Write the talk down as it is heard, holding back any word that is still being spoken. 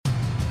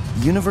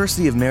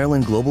University of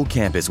Maryland Global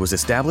Campus was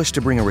established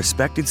to bring a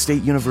respected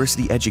state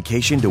university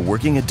education to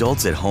working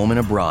adults at home and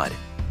abroad.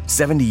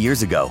 70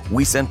 years ago,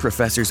 we sent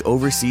professors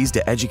overseas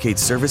to educate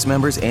service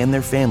members and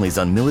their families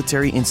on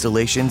military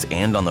installations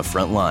and on the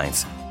front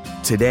lines.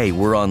 Today,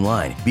 we're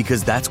online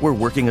because that's where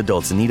working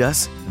adults need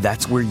us,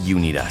 that's where you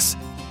need us.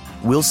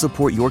 We'll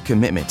support your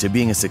commitment to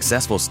being a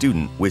successful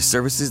student with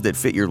services that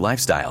fit your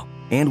lifestyle,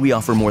 and we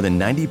offer more than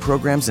 90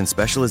 programs and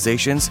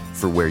specializations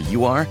for where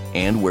you are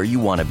and where you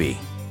want to be.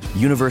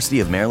 University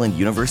of Maryland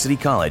University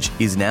College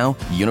is now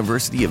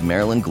University of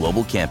Maryland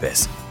Global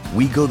Campus.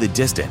 We go the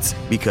distance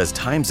because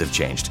times have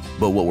changed,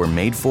 but what we're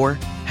made for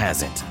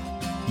hasn't.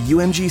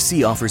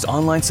 UMGC offers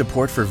online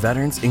support for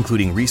veterans,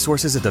 including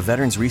resources at the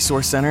Veterans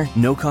Resource Center,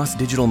 no-cost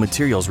digital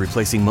materials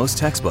replacing most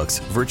textbooks,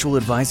 virtual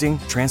advising,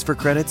 transfer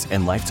credits,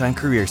 and lifetime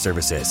career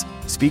services.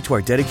 Speak to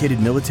our dedicated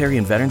military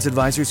and veterans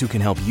advisors who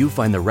can help you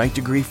find the right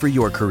degree for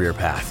your career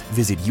path.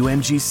 Visit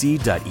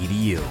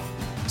umgc.edu.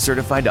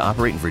 Certified to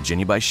operate in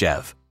Virginia by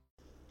Chev.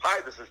 Hi,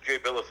 this is Jay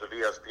Billis of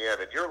ESPN,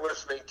 and you're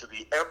listening to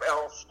the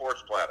ML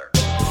Sports Platter.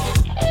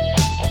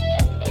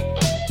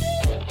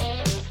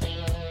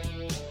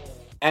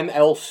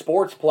 ML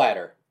Sports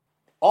Platter.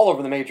 All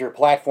over the major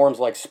platforms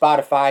like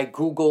Spotify,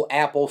 Google,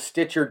 Apple,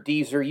 Stitcher,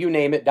 Deezer, you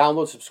name it.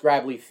 Download,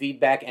 subscribe, leave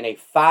feedback, and a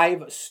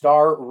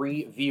 5-star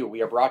review.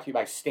 We are brought to you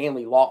by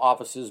Stanley Law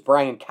Offices.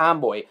 Brian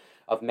Comboy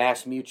of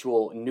Mass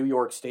Mutual, New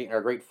York State, and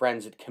our great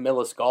friends at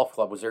Camillus Golf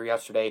Club was there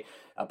yesterday.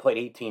 Played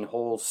 18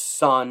 holes,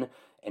 sun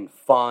and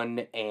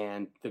fun,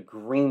 and the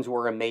greens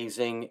were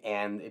amazing,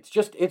 and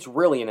it's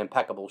really in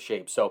impeccable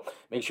shape. So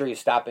make sure you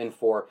stop in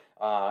for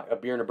a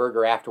beer and a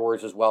burger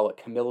afterwards as well at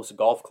Camillus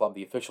Golf Club,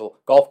 the official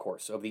golf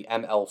course of the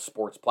ML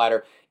Sports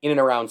Platter in and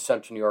around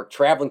Central New York.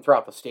 Traveling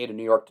throughout the state of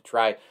New York to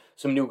try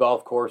some new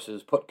golf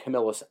courses, put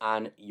Camillus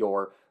on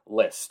your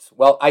list.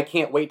 Well, I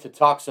can't wait to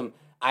talk some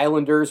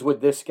Islanders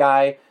with this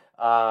guy.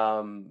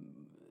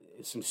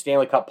 Some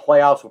Stanley Cup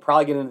playoffs. We'll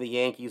probably get into the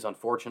Yankees,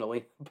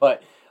 unfortunately,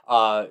 but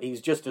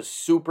he's just a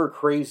super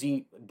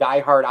crazy,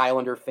 diehard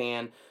Islander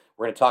fan.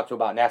 We're going to talk to him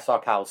about Nassau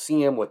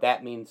Coliseum, what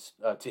that means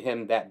to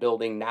him, that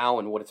building now,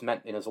 and what it's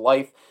meant in his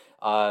life.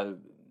 And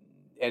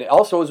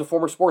also as a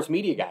former sports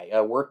media guy.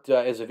 Worked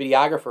as a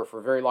videographer for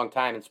a very long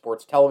time in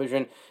sports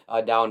television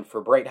down for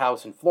Bright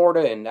House in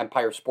Florida and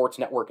Empire Sports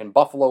Network in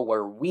Buffalo,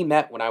 where we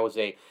met when I was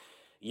a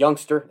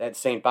youngster at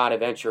St.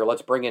 Bonaventure.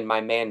 Let's bring in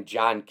my man,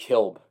 John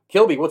Kilb.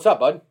 Kilby, what's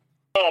up, bud?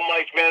 Oh,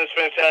 Mike, man, it's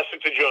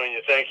fantastic to join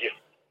you. Thank you.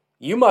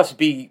 You must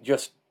be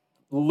just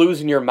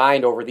losing your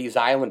mind over these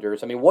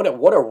Islanders. I mean, what a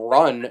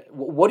run.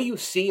 What do you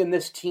see in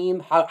this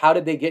team? How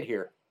did they get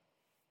here?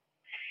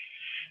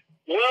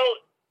 Well,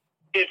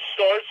 it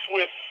starts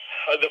with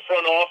the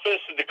front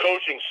office and the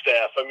coaching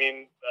staff. I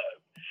mean,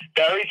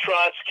 Barry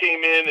Trotz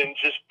came in and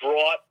just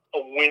brought a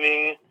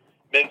winning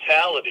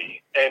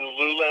mentality, and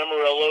Lou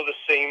Lamoriello the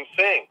same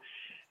thing.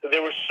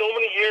 There were so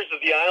many years that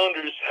the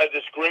Islanders had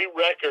this great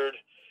record,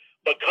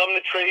 but come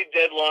the trade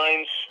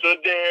deadline, stood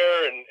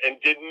there and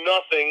did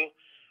nothing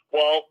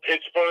while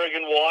Pittsburgh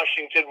and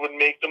Washington would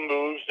make the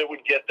moves that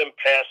would get them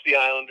past the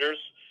Islanders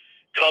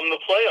come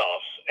the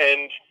playoffs.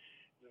 And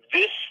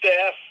this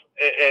staff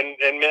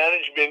and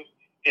management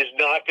is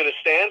not going to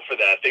stand for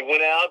that. They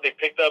went out, they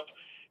picked up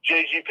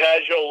J.G.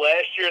 Pageau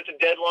last year at the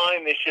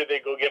deadline. This year they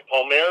go get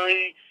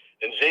Palmieri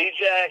and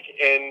Zajac,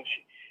 and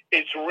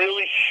it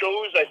really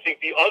shows, I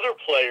think, the other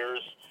players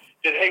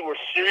that, hey, we're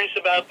serious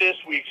about this,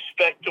 we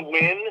expect to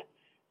win,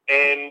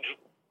 and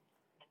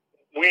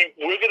we're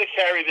going to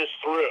carry this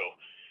through.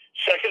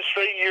 Second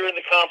straight year in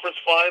the conference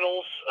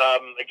finals,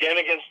 again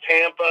against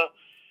Tampa.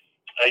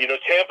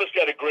 Tampa's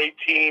got a great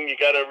team. You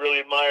got to really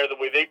admire the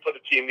way they put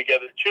a team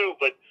together, too.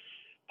 But,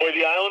 boy,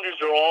 the Islanders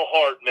are all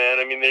heart, man.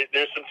 I mean,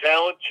 there's some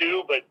talent,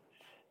 too, but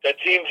that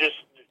team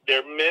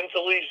they're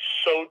mentally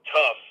so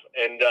tough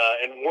and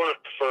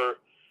work for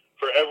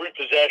every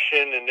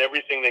possession and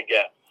everything they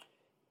get.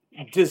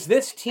 Does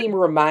this team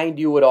remind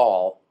you at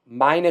all,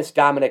 minus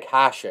Dominik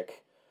Hasek,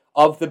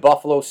 of the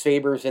Buffalo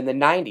Sabres in the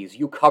 90s?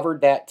 You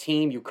covered that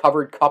team. You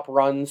covered cup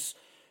runs.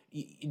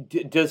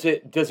 Does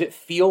it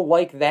feel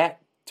like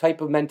that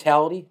type of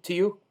mentality to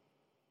you?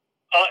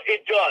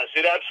 It does.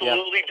 It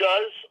absolutely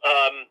does.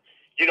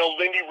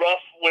 Lindy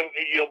Ruff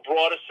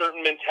brought a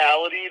certain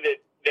mentality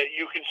that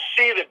you can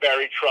see that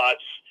Barry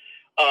Trotz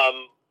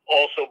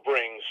also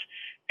brings.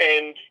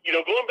 And,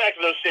 going back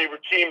to those Sabre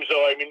teams,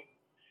 though, I mean,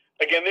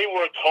 again, they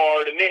worked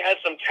hard and they had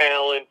some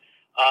talent,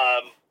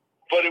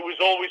 but it was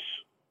always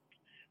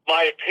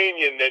my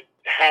opinion that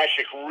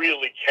Hasek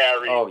really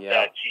carried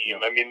that team.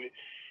 Yeah. I mean,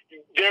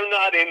 they're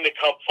not in the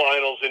Cup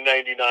Finals in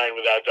 '99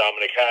 without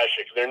Dominik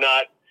Hasek. They're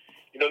not,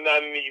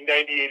 not in the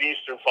 '98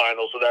 Eastern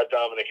Finals without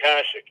Dominik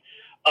Hasek.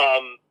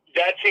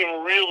 That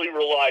team really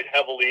relied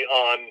heavily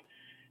on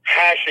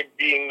Hasek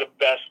being the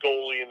best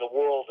goalie in the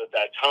world at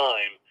that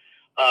time.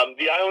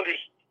 The Islanders,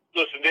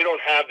 listen, they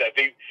don't have that.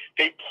 They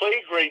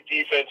play great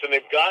defense and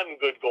they've gotten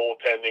good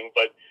goaltending,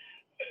 but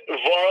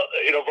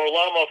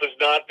Varlamov is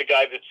not the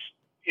guy that's,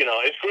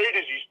 as great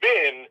as he's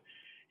been,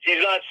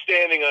 he's not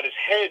standing on his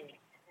head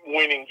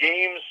winning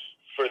games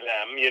for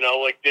them.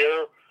 them. Like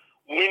they're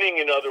winning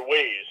in other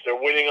ways. They're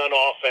winning on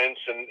offense,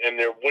 and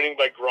they're winning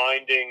by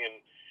grinding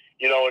and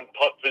and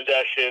puck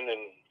possession,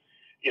 and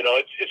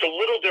it's a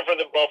little different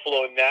than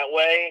Buffalo in that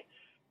way.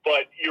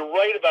 But you're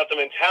right about the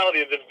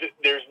mentality that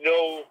there's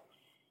no,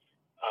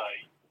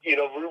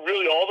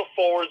 really all the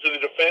forwards and the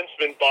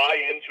defensemen buy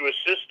into a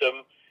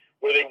system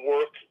where they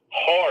work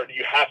hard.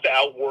 You have to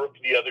outwork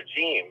the other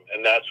team,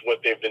 and that's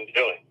what they've been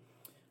doing.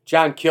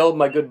 John Kild,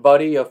 my good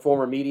buddy, a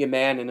former media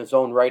man in his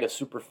own right, a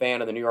super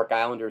fan of the New York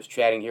Islanders,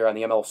 chatting here on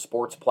the ML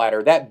Sports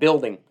Platter. That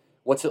building,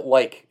 what's it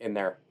like in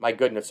there? My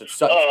goodness, it's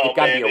got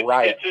to be a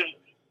riot.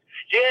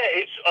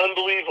 It's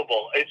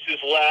unbelievable. It's as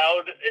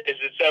loud as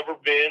it's ever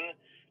been.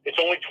 It's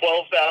only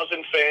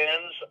 12,000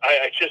 fans.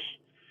 I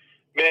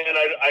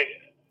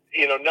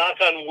knock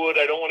on wood,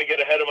 I don't want to get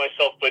ahead of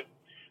myself, but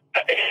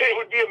it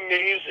would be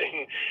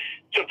amazing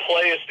to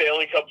play a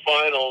Stanley Cup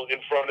final in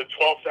front of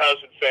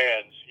 12,000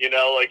 fans.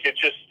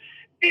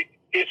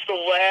 It's the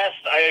last.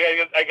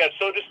 I got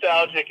so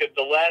nostalgic at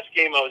the last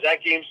game. I was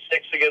at Game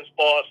 6 against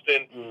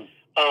Boston.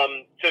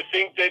 To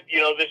think that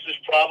this is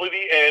probably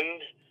the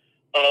end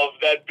of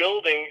that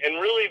building, and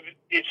really,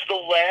 it's the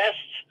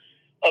last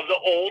of the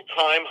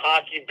old-time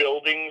hockey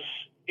buildings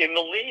in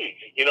the league.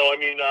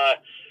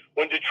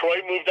 When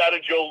Detroit moved out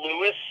of Joe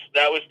Louis,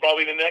 that was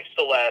probably the next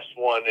to last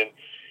one, and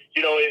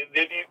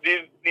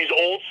these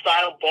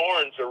old-style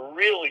barns are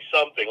really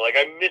something. Like,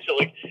 I miss it.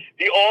 Like,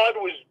 the Aud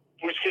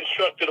was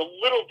constructed a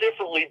little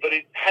differently, but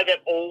it had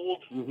that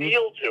old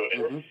feel to it.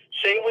 Mm-hmm.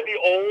 Same with the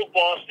old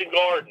Boston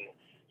Garden.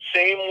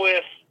 Same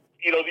with,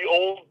 the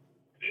old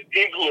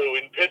Igloo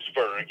in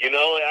Pittsburgh.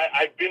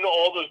 I've been to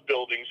all those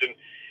buildings, and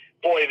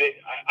boy,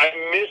 I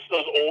miss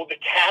the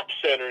Cap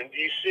Center in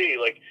D.C.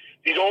 Like,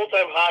 these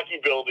old-time hockey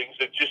buildings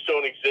that just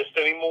don't exist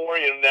anymore.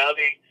 Now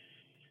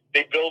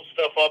they build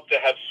stuff up to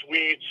have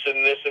suites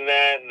and this and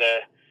that, and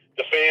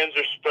the fans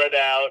are spread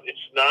out.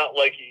 It's not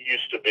like it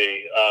used to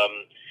be.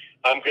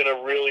 I'm going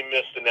to really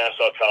miss the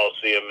Nassau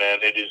Coliseum, man.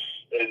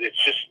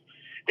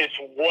 It's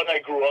what I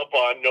grew up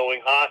on,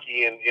 knowing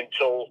hockey, and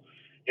until,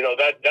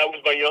 that was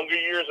my younger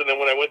years. And then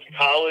when I went to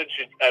college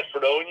at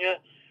Fredonia,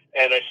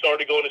 and I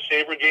started going to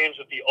Sabre games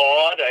at the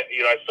Aud,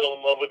 I fell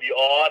in love with the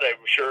Aud.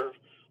 I'm sure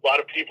a lot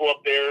of people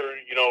up there,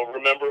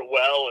 remember it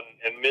well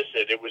and miss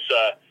it. It was,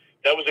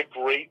 that was a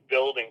great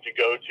building to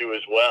go to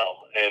as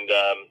well. And,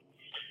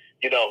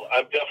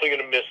 I'm definitely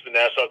going to miss the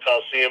Nassau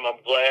Coliseum.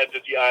 I'm glad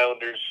that the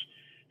Islanders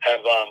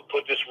have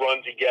put this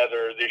run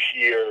together this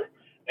year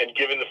and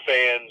given the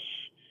fans,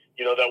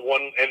 that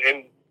one,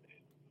 and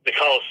the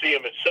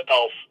Coliseum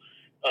itself,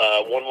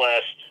 one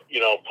last,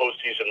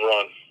 postseason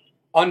run.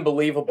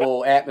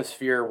 Unbelievable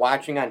atmosphere.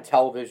 Watching on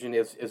television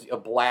is a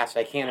blast.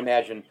 I can't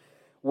imagine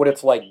what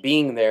it's like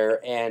being there,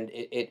 and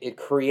it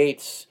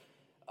creates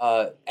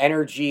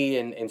energy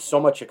and so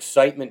much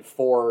excitement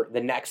for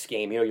the next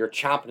game. You're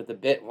chomping at the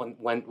bit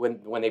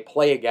when they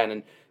play again.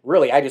 And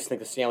really, I just think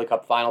the Stanley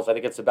Cup Finals, I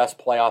think it's the best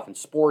playoff in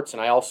sports.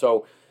 And I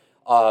also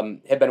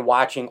have been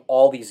watching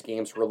all these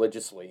games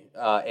religiously,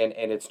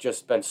 and it's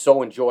just been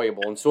so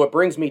enjoyable. And so it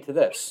brings me to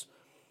this.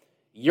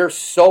 You're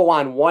so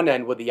on one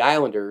end with the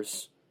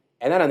Islanders,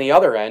 and then on the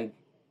other end,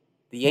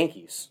 the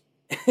Yankees.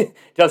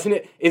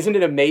 Isn't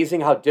it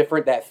amazing how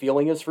different that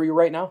feeling is for you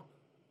right now?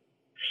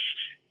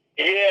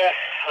 Yeah,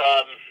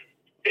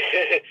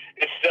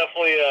 it's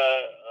definitely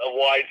a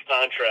wide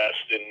contrast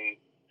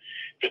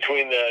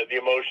between the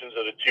emotions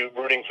of the two,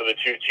 rooting for the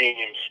two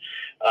teams.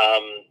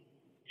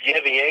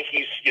 The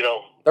Yankees,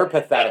 they're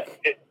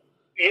pathetic.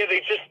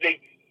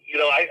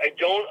 I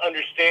don't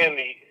understand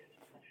the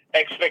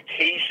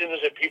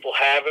expectations that people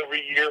have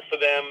every year for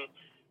them.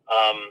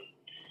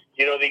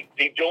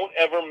 They don't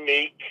ever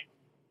make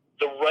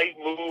the right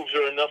moves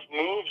or enough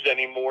moves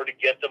anymore to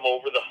get them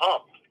over the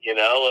hump.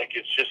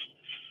 It's just.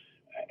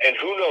 And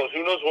who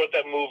knows what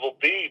that move will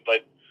be,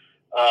 but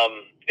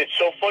it's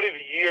so funny.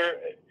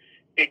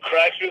 It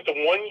cracks me with the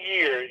 1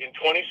 year in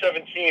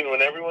 2017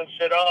 when everyone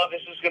said,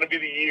 this is going to be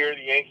the year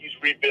the Yankees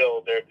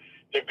rebuild.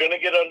 They're going to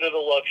get under the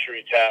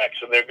luxury tax,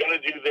 and they're going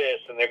to do this,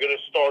 and they're going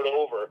to start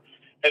over.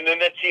 And then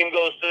that team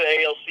goes to the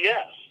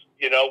ALCS,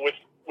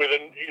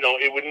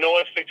 with no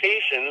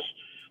expectations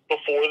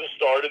before the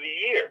start of the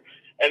year.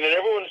 And then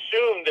everyone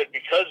assumed that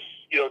because,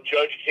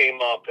 Judge came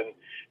up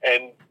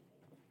and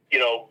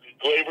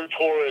Gleyber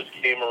Torres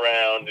came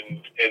around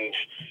and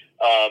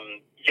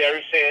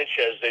Gary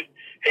Sanchez, that,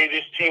 hey,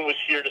 this team was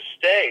here to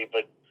stay.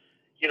 But,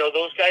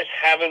 those guys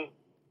haven't,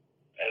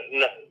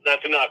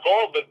 not to knock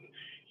all, but,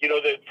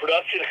 the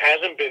production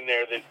hasn't been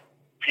there that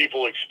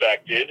people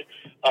expected.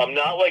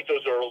 Not like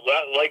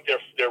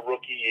their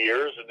rookie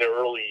years and their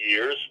early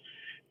years.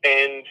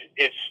 And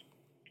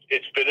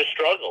it's been a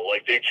struggle.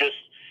 Like they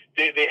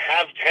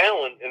have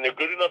talent and they're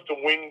good enough to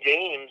win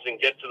games and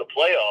get to the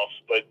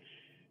playoffs, but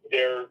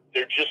they're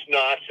just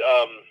not.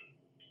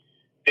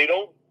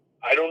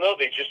 I don't know.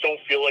 They just don't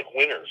feel like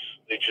winners.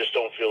 They just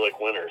don't feel like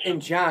winners.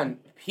 And John,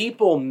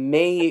 people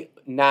may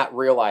not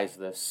realize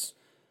this,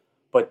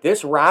 but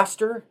this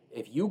roster,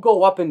 if you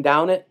go up and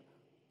down it,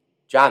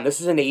 John,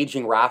 this is an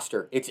aging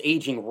roster. It's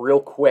aging real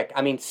quick.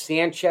 I mean,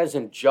 Sanchez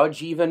and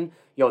Judge even,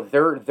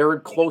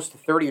 they're close to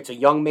 30. It's a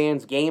young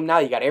man's game now.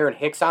 You got Aaron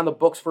Hicks on the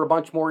books for a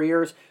bunch more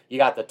years. You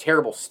got the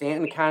terrible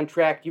Stanton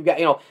contract. You got,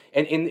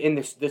 and in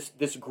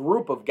this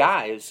group of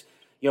guys,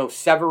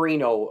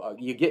 Severino,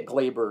 you get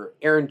Glaber,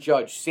 Aaron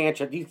Judge,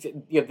 Sanchez.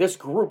 This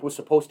group was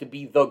supposed to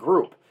be the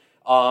group,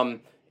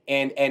 and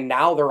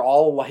now they're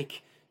all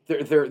like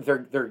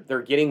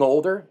they're getting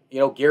older.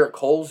 Garrett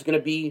Cole's going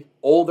to be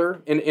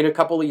older in a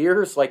couple of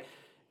years. Like,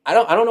 I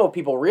don't know if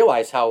people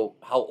realize how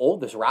old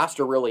this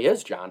roster really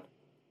is, John.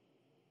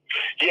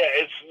 Yeah,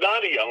 it's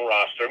not a young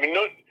roster. I mean,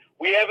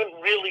 we haven't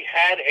really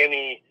had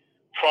any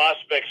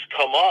prospects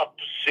come up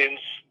since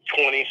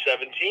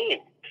 2017.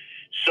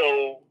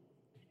 So,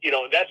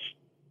 that's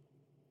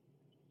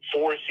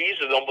 4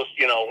 seasons, almost,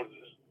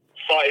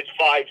 it's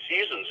 5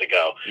 seasons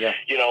ago. Yeah.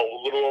 A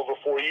little over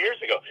 4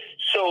 years ago.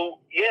 So,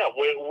 yeah,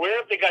 where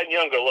have they gotten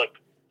younger? Look,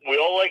 we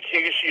all like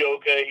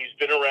Higashioka. He's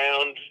been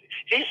around.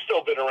 He's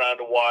still been around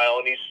a while,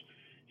 and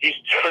he's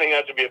turning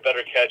out to be a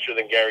better catcher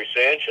than Gary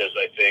Sanchez,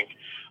 I think.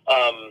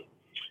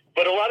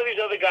 But a lot of these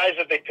other guys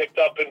that they picked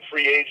up in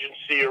free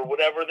agency or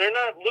whatever, they're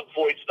not. Luke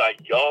Voigt's not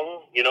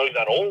young. He's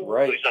not old.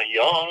 Right. But he's not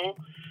young.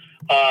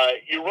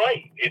 You're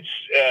right. It's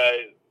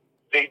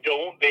they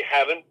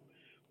haven't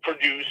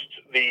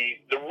produced the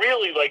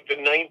really like the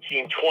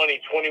 19,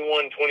 20,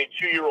 21,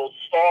 22-year-old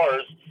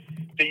stars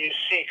that you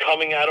see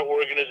coming out of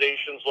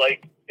organizations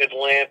like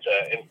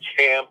Atlanta and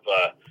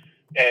Tampa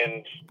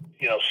and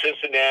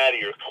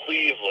Cincinnati or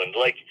Cleveland.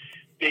 Like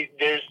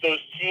there's those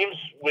teams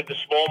with the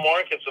small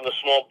markets and the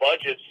small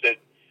budgets that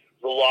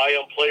rely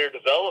on player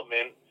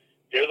development.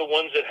 They're the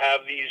ones that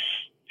have these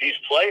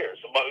players.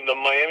 The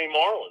Miami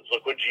Marlins,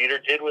 look what Jeter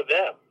did with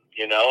them.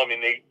 I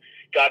mean, they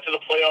got to the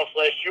playoffs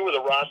last year with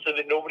a roster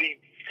that nobody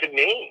could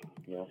name.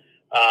 Yeah.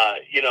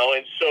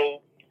 And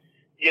so,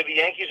 yeah, the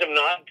Yankees have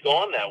not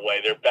gone that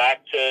way. They're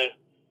back to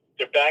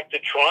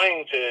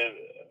trying to,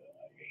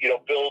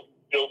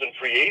 build in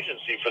free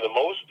agency for the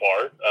most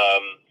part,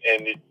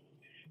 and it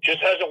just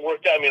hasn't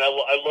worked out. I mean,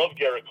 I love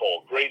Garrett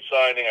Cole, great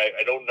signing.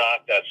 I don't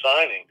knock that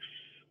signing,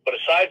 but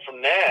aside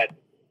from that,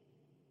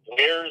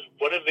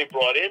 what have they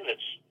brought in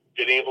that's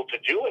been able to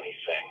do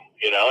anything?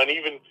 And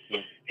even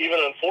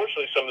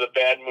unfortunately, some of the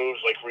bad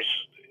moves, like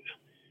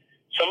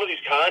some of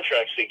these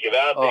contracts they give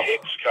out, the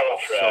Hicks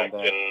contract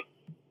and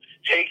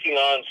taking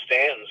on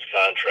Stanton's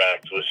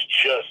contract was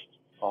just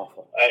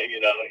awful.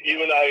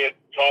 You and I had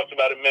talked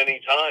about it many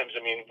times.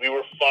 I mean, we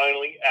were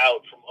finally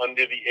out from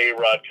under the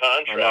A-Rod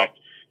contract,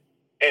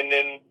 and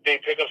then they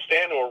pick up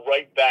Stanton, and we're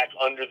right back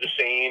under the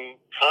same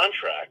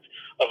contract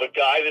of a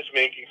guy that's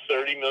making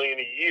 $30 million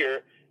a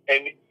year,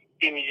 and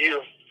in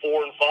year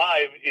 4 and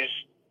 5 is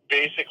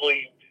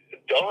basically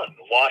done,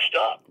 washed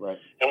up, right?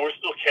 And we're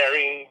still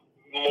carrying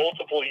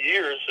multiple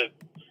years at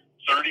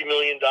 $30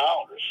 million.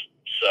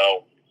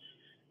 So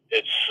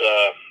it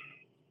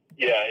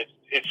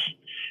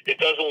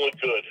doesn't look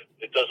good.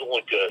 It doesn't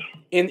look good.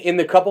 In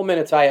the couple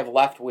minutes I have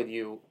left with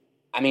you,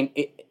 I mean,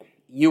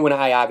 you and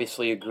I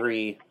obviously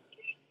agree.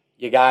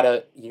 You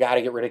gotta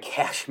get rid of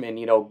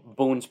Cashman.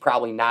 Boone's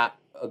probably not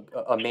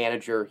a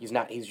manager. He's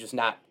just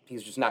not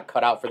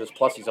cut out for this.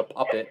 Plus, he's a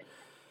puppet.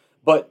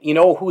 But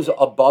who's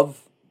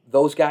above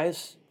those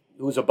guys?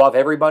 Who's above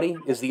everybody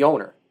is the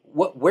owner.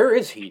 Where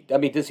is he? I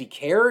mean, does he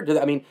care?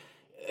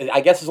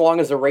 I guess as long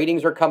as the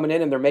ratings are coming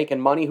in and they're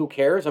making money, who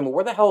cares? I mean,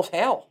 where the hell's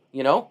Hal?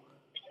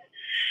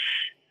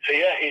 So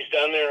yeah, he's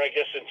down there, I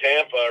guess, in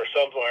Tampa or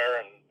somewhere,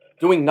 and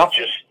doing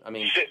nothing. Just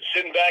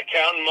sitting back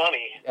counting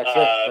money. That's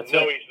it.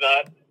 He's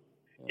not.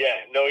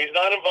 Yeah, no, he's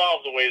not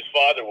involved the way his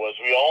father was.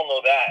 We all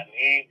know that.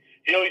 And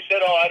he always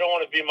said, "Oh, I don't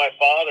want to be my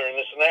father," and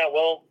this and that.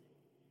 Well,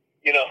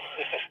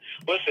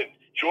 listen,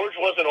 George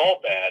wasn't all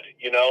bad.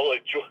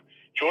 Like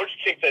George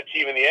kicked that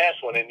team in the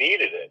ass when it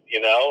needed it.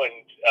 And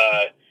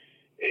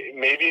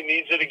maybe it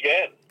needs it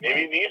again.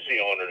 Maybe it needs the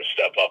owner to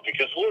step up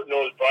because Lord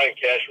knows Brian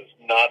Cashman's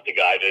not the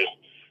guy to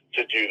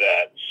do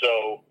that.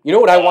 So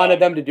what I wanted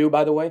them to do,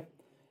 by the way,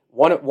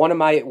 one of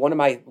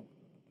my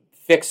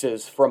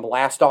fixes from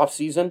last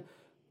offseason,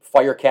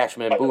 fire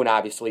Cashman and Boone,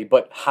 obviously,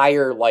 but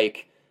hire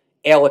like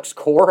Alex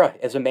Cora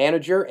as a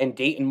manager and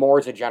Dayton Moore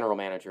as a general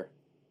manager.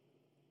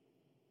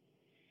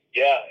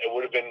 Yeah, it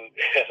would have been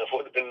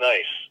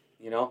nice.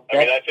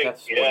 I think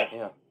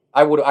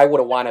I would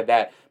have wanted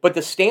that. But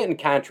the Stanton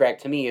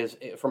contract to me is,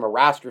 from a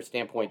roster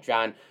standpoint,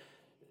 John,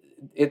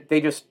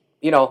 they just,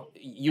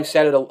 you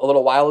said it a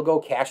little while ago,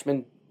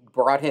 Cashman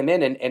brought him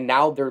in, and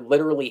now they're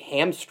literally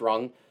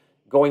hamstrung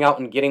going out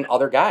and getting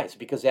other guys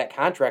because that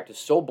contract is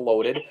so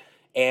bloated,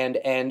 and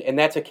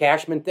that's a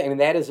Cashman thing,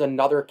 and that is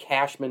another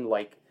Cashman,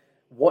 like,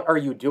 what are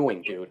you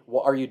doing, dude?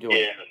 What are you doing?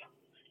 Yeah.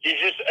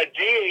 A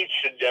DH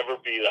should never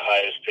be the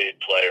highest paid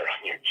player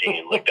on your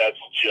team. Like, that's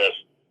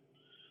just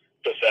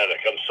pathetic.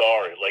 I'm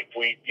sorry. Like,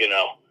 they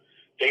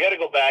got to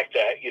go back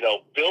to,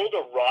 build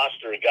a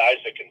roster of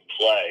guys that can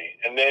play,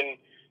 and then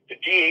the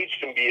DH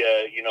can be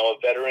a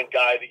veteran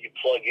guy that you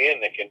plug in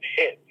that can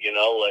hit,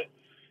 like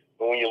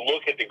when you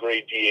look at the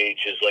great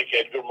DHs like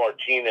Edgar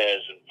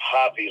Martinez and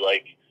Poppy,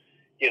 like,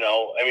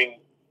 I mean,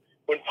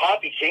 when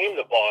Poppy came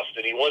to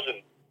Boston, he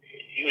wasn't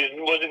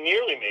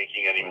nearly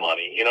making any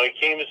money. He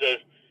came as a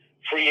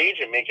free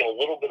agent making a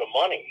little bit of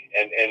money.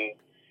 And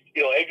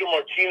Edgar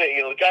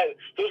Martinez,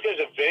 those guys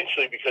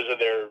eventually, because of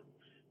the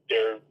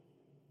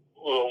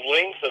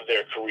length of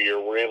their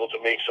career, were able to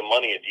make some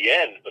money at the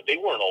end, but they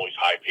weren't always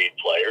high-paid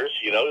players.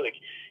 You got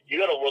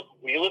to look,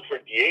 when you look for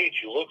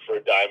DH, you look for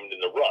a diamond in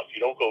the rough.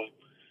 You don't go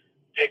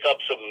pick up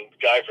some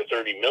guy for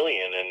 $30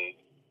 million and,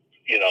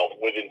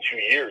 within 2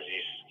 years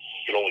he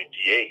can only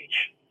DH.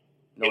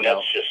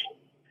 That's just,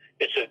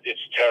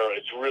 it's terrible.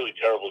 It's a really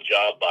terrible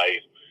job by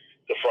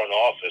the front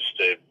office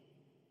to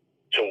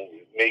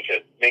make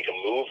a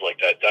move like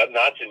that.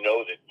 Not to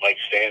know that Mike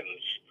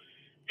Stanton's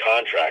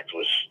contract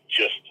was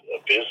just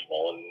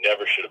abysmal and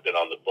never should have been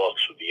on the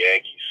books with the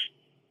Yankees.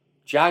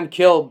 John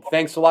Kilb,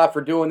 thanks a lot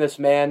for doing this,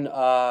 man.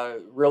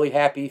 Really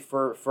happy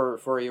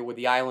for you with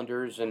the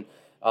Islanders, and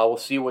we'll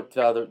see what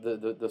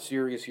the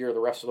series here the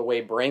rest of the way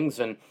brings,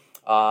 and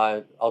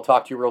I'll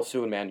talk to you real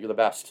soon, man. You're the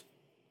best.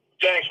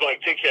 Thanks,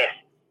 Mike. Take care.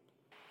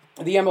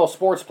 The ML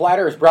Sports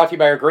Platter is brought to you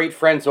by our great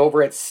friends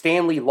over at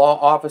Stanley Law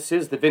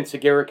Offices, the Vince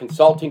Aguirre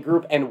Consulting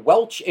Group, and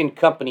Welch &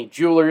 Company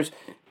Jewelers.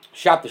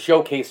 Shop the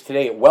showcase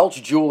today at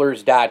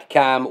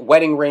welchjewelers.com.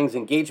 Wedding rings,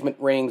 engagement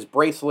rings,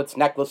 bracelets,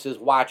 necklaces,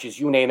 watches,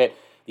 you name it.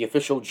 The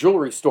official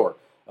jewelry store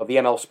of the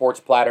ML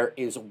Sports Platter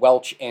is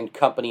Welch &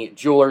 Company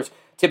Jewelers.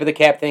 Tip of the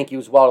cap thank you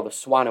as well to the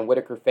Swan and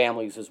Whitaker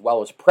families as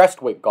well as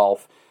Prestwick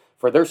Golf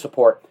for their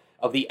support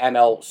of the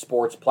ML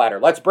Sports Platter.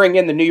 Let's bring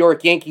in the New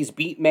York Yankees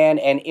beat man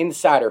and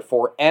insider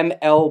for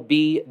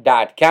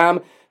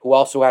MLB.com, who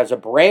also has a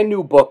brand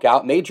new book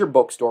out, major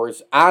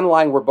bookstores,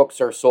 online where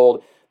books are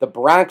sold, The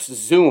Bronx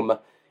Zoom,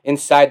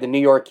 Inside the New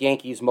York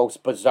Yankees'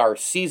 Most Bizarre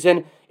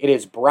Season. It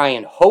is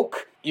Brian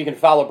Hoch. You can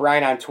follow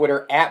Brian on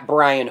Twitter at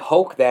Brian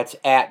Hoch. That's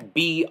at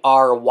BRYANHOCH,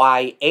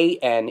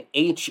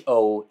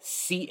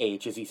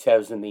 as he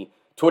says in the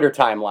Twitter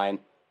timeline.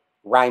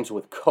 Rhymes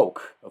with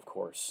Coke, of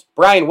course.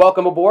 Brian,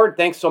 welcome aboard.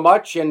 Thanks so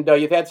much. And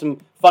you've had some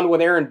fun with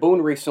Aaron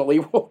Boone recently.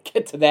 We'll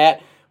get to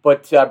that,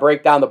 but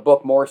break down the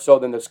book more so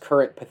than this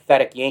current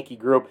pathetic Yankee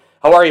group.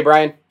 How are you,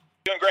 Brian?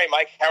 Doing great,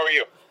 Mike. How are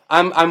you?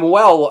 I'm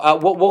well.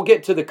 We'll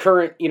get to the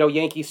current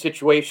Yankee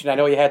situation. I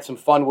know you had some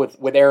fun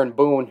with Aaron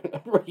Boone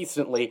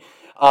recently,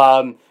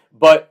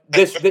 but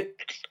this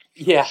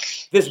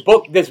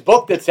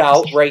book that's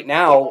out right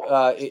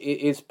now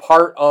is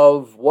part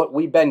of what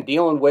we've been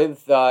dealing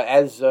with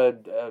as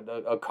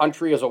a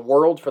country, as a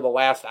world for the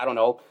last, I don't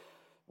know,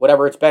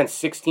 whatever it's been,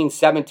 16,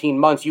 17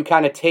 months. You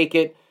kind of take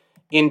it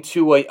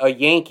into a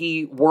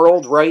Yankee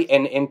world, right,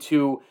 and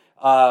into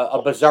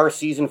a bizarre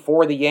season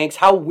for the Yanks.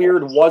 How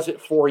weird was it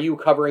for you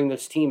covering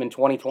this team in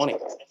 2020?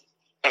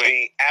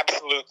 The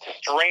absolute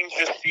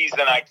strangest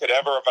season I could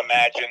ever have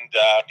imagined.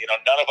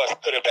 None of us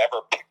could have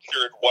ever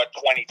pictured what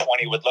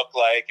 2020 would look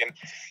like. And,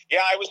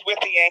 I was with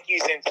the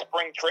Yankees in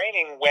spring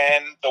training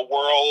when the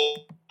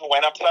world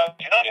went upside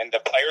down and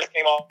the players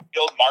came off the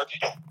field March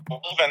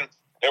 12th, and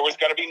there was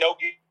going to be no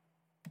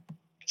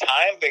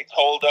time. They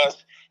told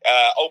us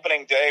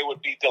opening day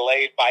would be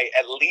delayed by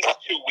at least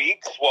 2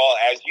 weeks. Well,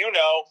 as you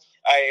know,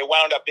 it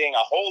wound up being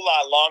a whole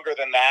lot longer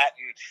than that,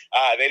 and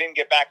they didn't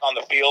get back on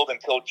the field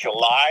until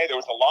July. There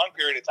was a long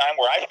period of time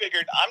where I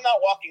figured I'm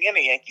not walking in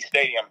the Yankee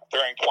Stadium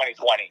during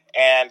 2020,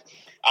 and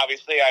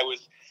obviously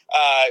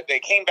they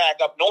came back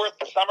up north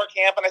for summer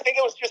camp, and I think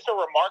it was just a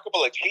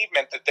remarkable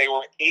achievement that they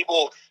were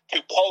able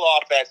to pull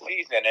off that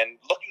season. And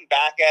looking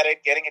back at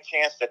it, getting a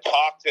chance to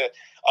talk to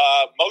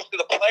most of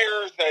the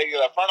players,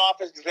 the front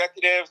office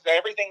executives,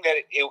 everything that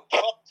it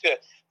took to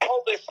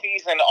pull this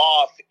season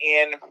off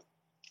in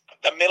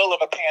the middle of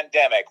a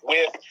pandemic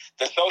with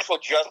the social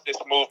justice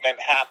movement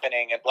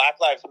happening and Black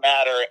Lives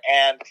Matter,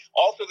 and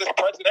also this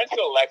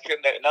presidential election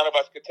that none of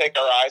us could take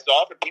our eyes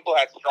off, and people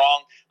had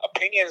strong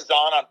opinions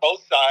on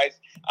both sides.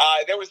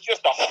 There was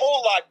just a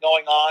whole lot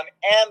going on,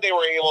 and they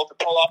were able to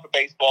pull off a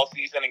baseball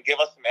season and give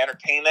us some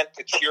entertainment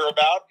to cheer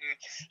about. And,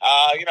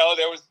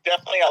 there was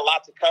definitely a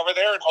lot to cover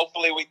there, and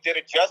hopefully we did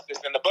it justice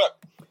in the book.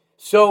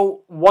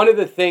 So one of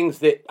the things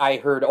that I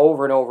heard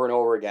over and over and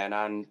over again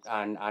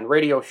on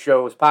radio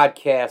shows,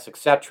 podcasts,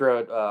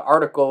 etc.,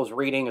 articles,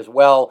 reading as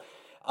well,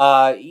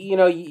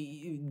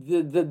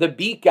 the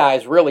beat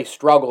guys really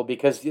struggle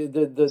because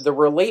the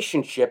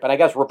relationship, and I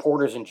guess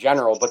reporters in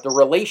general, but the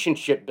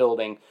relationship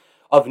building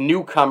of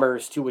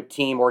newcomers to a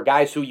team or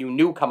guys who you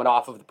knew coming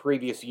off of the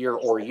previous year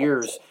or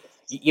years,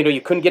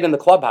 you couldn't get in the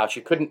clubhouse,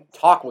 you couldn't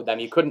talk with them,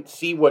 you couldn't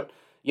see what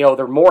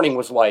their morning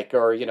was like,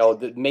 or,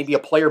 maybe a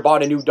player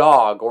bought a new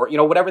dog, or,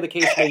 whatever the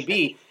case may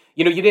be.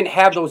 You didn't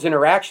have those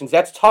interactions.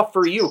 That's tough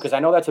for you, because I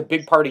know that's a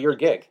big part of your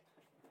gig.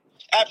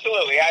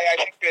 Absolutely. I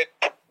think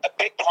that a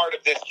big part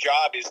of this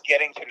job is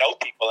getting to know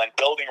people and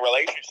building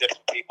relationships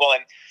with people.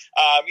 And,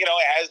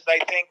 as I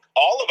think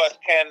all of us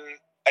can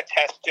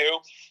attest to,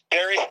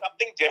 there is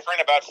something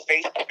different about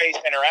face-to-face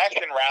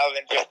interaction rather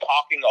than just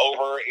talking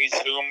over a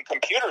Zoom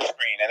computer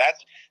screen, and that's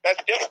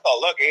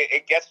difficult. Look,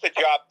 it gets the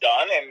job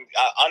done, and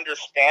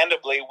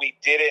understandably, we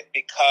did it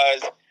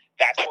because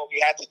that's what we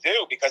had to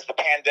do because the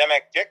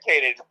pandemic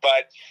dictated.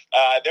 But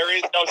there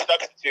is no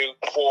substitute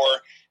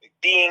for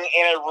being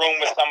in a room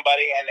with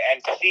somebody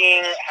and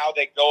seeing how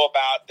they go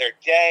about their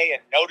day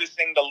and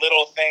noticing the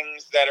little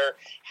things that are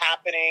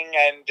happening.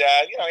 And,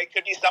 it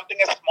could be something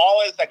as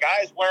small as the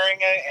guy's wearing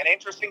an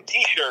interesting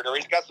T-shirt or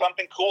he's got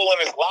something cool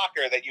in his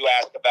locker that you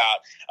asked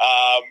about.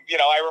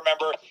 I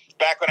remember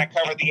back when I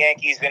covered the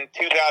Yankees in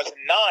 2009,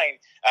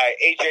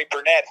 A.J.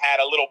 Burnett had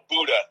a little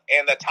Buddha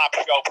in the top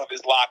shelf of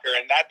his locker,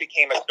 and that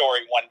became a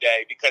story one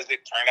day because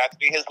it turned out to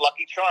be his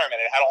lucky charm, and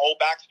it had a whole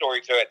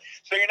backstory to it.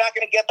 So you're not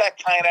going to get that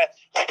kind of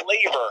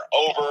flavor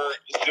over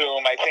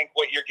Zoom. I think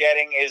what you're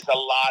getting is a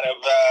lot of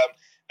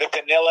the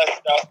vanilla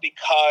stuff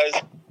because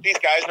these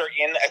guys are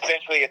in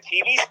essentially a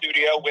TV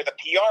studio with a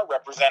PR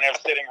representative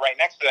sitting right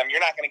next to them.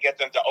 You're not going to get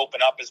them to open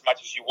up as much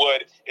as you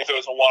would if it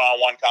was a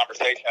one-on-one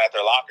conversation at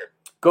their locker.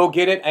 Go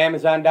get it,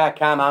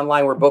 Amazon.com,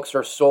 online where books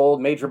are sold.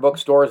 Major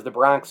bookstores, The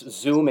Bronx,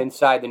 Zoom,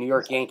 inside the New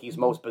York Yankees'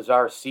 most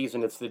bizarre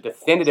season. It's the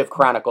definitive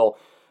chronicle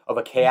of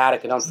a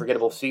chaotic and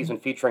unforgettable season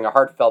featuring a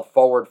heartfelt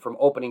forward from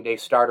opening day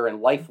starter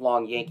and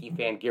lifelong Yankee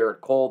fan Garrett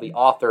Cole. The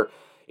author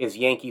is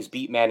Yankees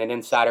beatman and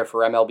insider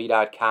for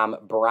MLB.com,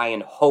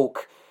 Brian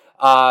Hoke.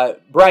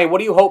 Brian, what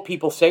do you hope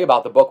people say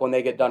about the book when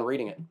they get done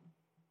reading it?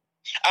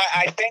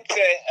 I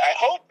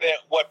hope that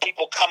what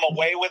people come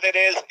away with it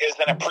is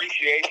an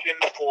appreciation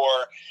for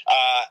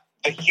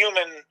the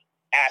human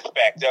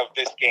aspect of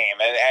this game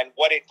and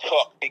what it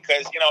took.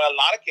 Because, in a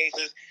lot of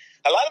cases,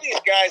 a lot of these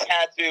guys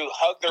had to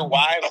hug their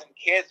wives and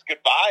kids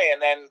goodbye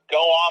and then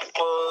go off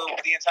for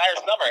the entire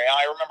summer.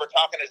 I remember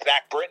talking to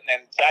Zach Britton,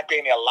 and Zach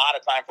gave me a lot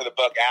of time for the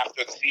book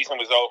after the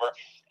season was over.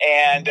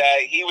 And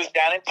he was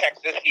down in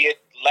Texas. He had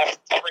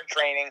left spring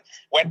training,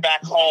 went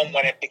back home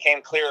when it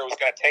became clear it was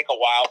going to take a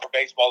while for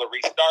baseball to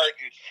restart.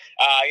 And,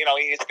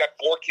 he's got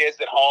 4 kids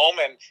at home,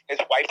 and his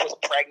wife was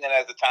pregnant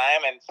at the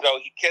time. And so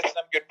he kissed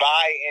them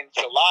goodbye in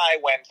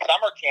July when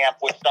summer camp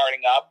was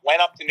starting up,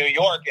 went up to New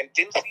York, and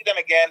didn't see them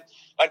again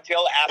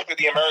until after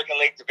the American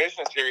League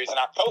Division Series in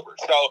October.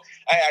 So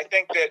I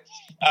think that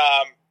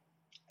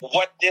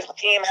what this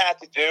team had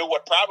to do,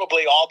 what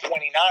probably all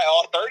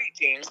 30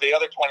 teams, the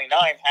other 29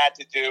 had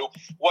to do,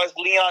 was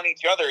lean on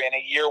each other in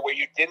a year where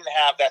you didn't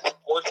have that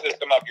support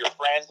system of your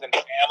friends and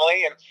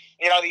family. And,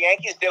 the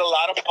Yankees did a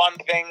lot of fun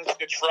things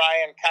to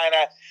try and kind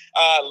of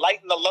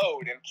lighten the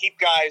load and keep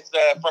guys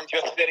from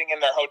just sitting in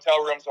their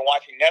hotel rooms and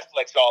watching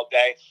Netflix all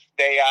day.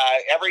 They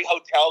every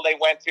hotel they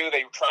went to,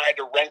 they tried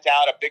to rent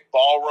out a big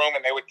ballroom,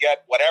 and they would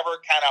get whatever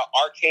kind of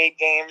arcade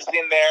games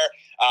in there,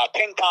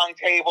 ping pong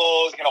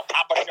tables,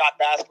 Papa Shot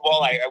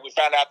basketball. I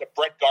found out that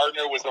Brett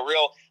Gardner was a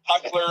real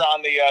hustler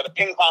on the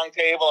ping pong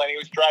table, and he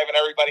was driving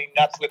everybody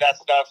nuts with that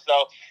stuff.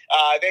 So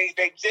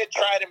they did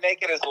try to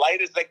make it as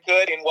light as they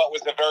could in what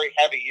was a very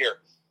heavy year.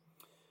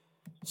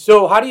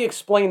 So how do you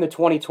explain the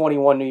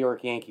 2021 New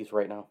York Yankees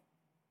right now?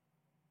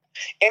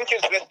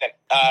 Inconsistent.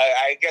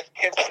 I guess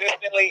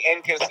consistently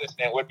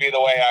inconsistent would be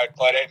the way I would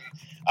put it.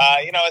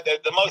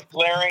 The most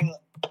glaring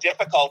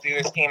difficulty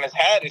this team has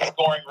had is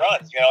scoring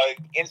runs.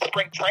 In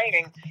spring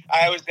training,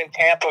 I was in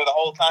Tampa the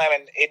whole time,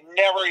 and it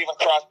never even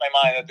crossed my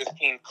mind that this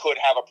team could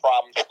have a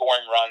problem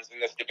scoring runs in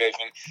this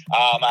division.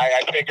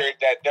 I figured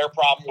that their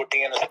problem would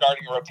be in the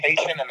starting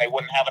rotation, and they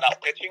wouldn't have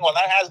enough pitching. Well,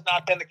 that has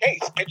not been the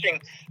case.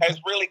 Pitching has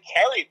really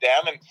carried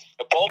them, and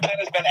the bullpen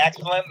has been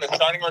excellent, and the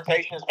starting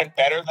rotation has been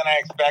better than I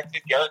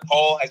expected. Garrett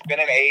Cole has been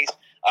an ace.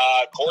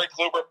 Corey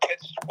Kluber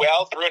pitched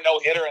well, threw a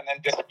no-hitter, and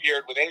then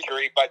disappeared with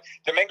injury. But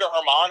Domingo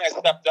Germán has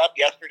stepped up,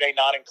 yesterday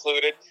not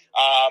included,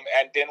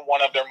 and been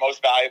one of their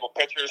most valuable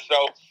pitchers. So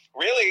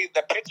really,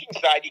 the pitching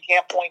side, you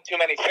can't point too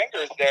many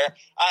fingers there.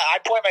 I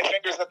point my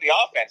fingers at the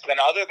offense. And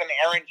other than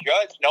Aaron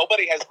Judge,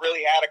 nobody has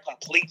really had a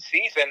complete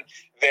season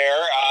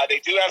there.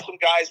 They do have some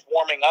guys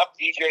warming up,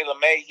 DJ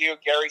LeMahieu,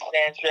 Gary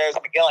Sanchez,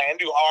 Miguel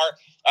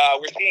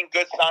Andujar. We're seeing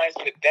good signs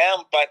with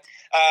them. But,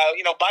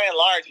 by and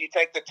large, you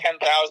take the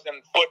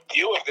 10,000-foot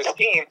view of this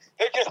team,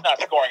 they're just not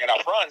scoring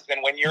enough runs.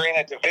 And when you're in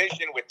a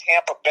division with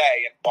Tampa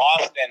Bay and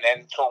Boston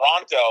and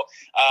Toronto,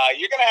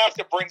 you're going to have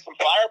to bring some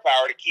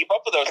firepower to keep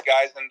up with those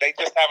guys, and they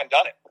just haven't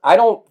done it. I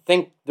don't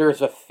think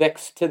there's a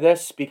fix to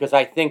this because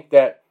I think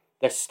that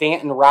the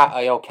Stanton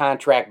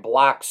contract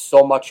blocks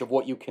so much of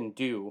what you can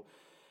do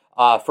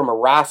from a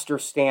roster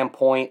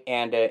standpoint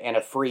and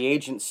a free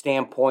agent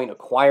standpoint,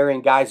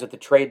 acquiring guys at the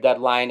trade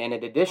deadline. And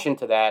in addition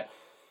to that,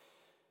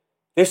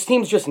 this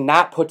team's just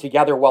not put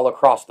together well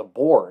across the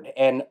board.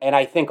 And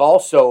I think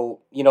also,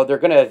 they're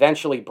going to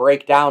eventually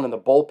break down in the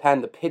bullpen.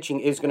 The pitching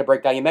is going to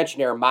break down. You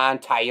mentioned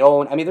Germán,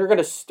 Taillon. I mean, they're going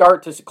to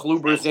start to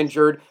Kluber's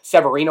injured.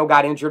 Severino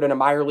got injured in a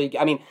minor league.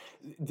 I mean,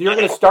 they're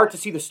going to start to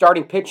see the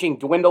starting pitching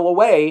dwindle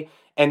away,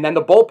 and then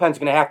the bullpen's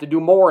going to have to do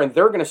more, and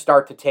they're going to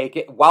start to take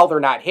it while they're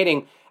not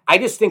hitting. I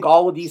just think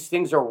all of these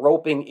things are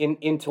roping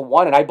into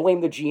one, and I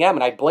blame the GM,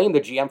 and I blame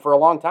the GM for a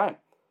long time.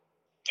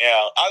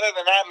 Yeah. Other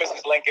than that,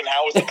 Mrs. Lincoln,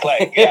 how was the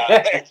play?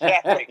 Yeah,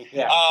 exactly.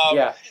 Yeah.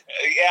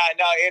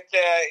 No,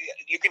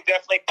 you can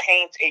definitely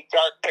paint a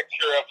dark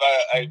picture of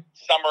a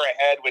summer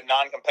ahead with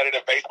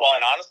non-competitive baseball.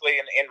 And honestly,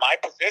 in my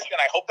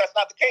position, I hope that's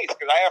not the case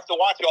because I have to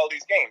watch all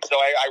these games. So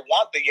I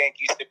want the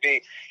Yankees to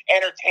be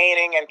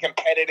entertaining and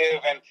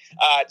competitive and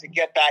to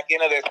get back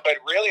into this.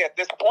 But really, at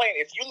this point,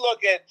 if you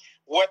look at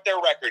what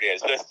their record is,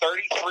 they're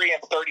 33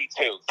 and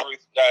 32 through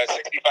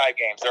 65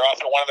 games. They're off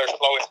to one of their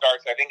slowest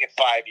starts, I think, in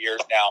 5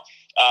 years now.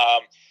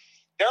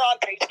 They're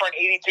on pace for an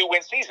 82-win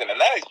season, and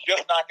that is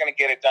just not going to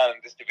get it done in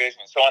this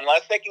division. So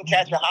unless they can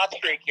catch a hot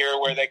streak here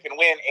where they can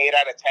win 8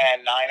 out of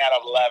 10, 9 out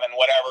of 11,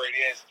 whatever it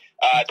is,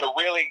 to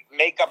really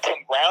make up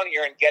some ground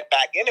here and get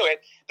back into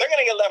it, they're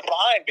going to get left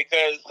behind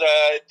because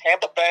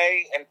Tampa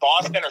Bay and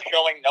Boston are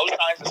showing no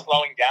signs of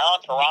slowing down.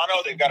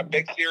 Toronto, they've got a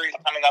big series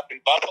coming up in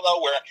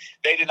Buffalo where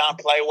they did not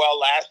play well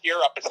last year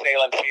up at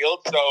Salem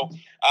Field. So,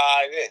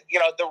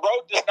 the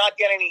road does not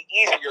get any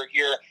easier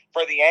here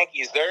for the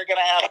Yankees. They're going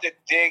to have to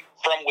dig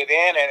from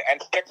within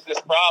and fix this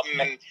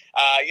problem. And,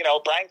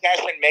 Brian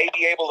Cashman may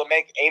be able to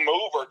make a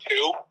move or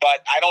two,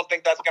 but I don't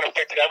think that's going to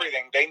fix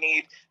everything. They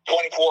need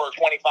 24 or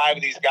 25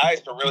 of these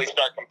guys to really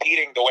start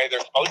competing the way they're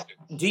supposed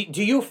to.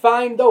 Do you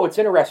find, though, it's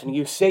interesting,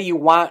 you say you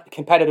want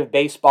competitive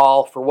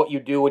baseball for what you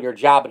do in your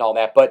job and all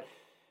that, but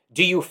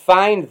do you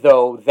find,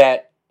 though,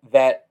 that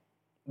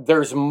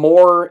there's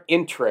more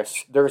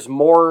interest, there's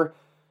more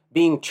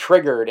being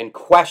triggered and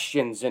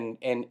questions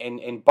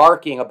and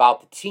barking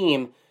about the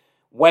team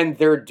when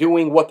they're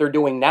doing what they're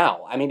doing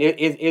now? I mean,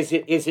 is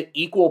it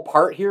equal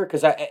part here?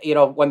 Because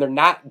when they're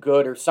not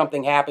good or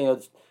something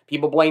happening,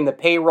 people blame the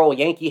payroll.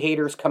 Yankee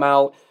haters come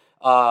out.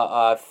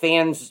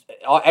 Fans,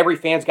 every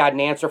fan's got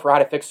an answer for how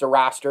to fix the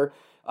roster.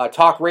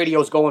 Talk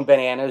radio's going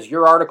bananas.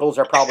 Your articles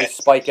are probably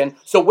spiking.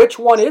 So which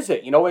one is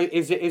it?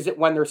 Is it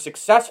when they're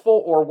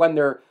successful or when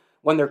they're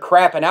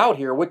crapping out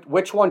here?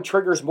 Which one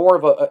triggers more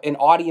of an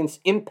audience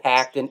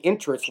impact and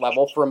interest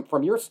level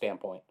from your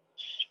standpoint?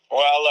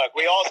 Well, look,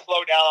 we all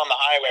slow down on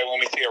the highway when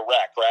we see a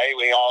wreck, right?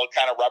 We all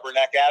kind of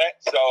rubberneck at it.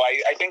 So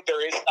I think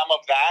there is some of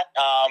that.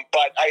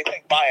 But I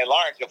think by and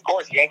large, of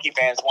course, Yankee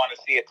fans want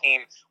to see a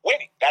team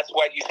winning. That's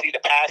what you see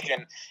the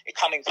passion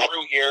coming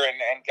through here.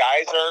 And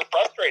guys are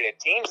frustrated.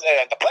 Teams,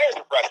 the players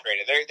are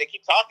frustrated. They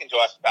keep talking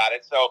to us about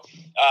it. So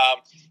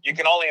you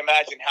can only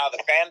imagine how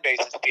the fan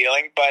base is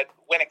feeling. But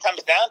when it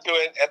comes down to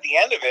it, at the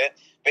end of it,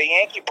 the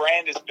Yankee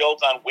brand is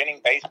built on winning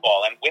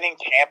baseball and winning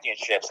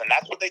championships, and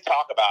that's what they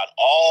talk about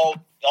all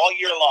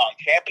year long,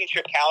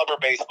 championship caliber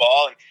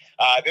baseball.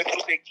 And this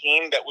was a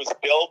team that was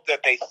built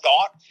that they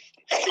thought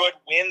should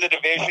win the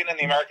division in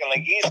the American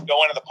League East,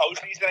 go into the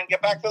postseason, and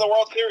get back to the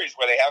World Series,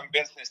 where they haven't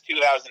been since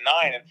 2009.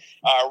 And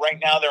right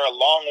now they're a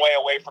long way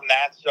away from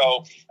that.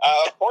 So,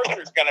 of course,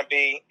 there's going to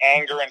be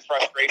anger and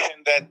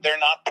frustration that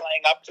they're not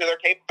playing up to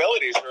their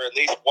capabilities, or at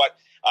least what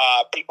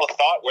people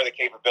thought were the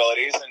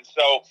capabilities. And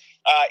so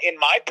in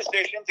my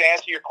position, to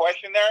answer your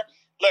question there,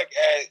 look,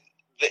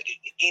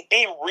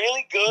 be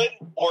really good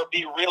or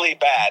be really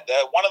bad.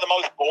 One of the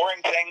most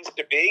boring things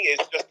to be is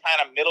just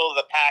kind of middle of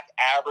the pack,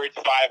 average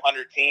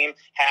 500 team,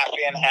 half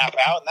in, half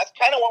out. And that's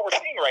kind of what we're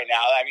seeing right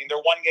now. I mean, they're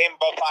one game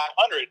above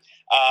 500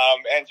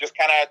 and just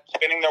kind of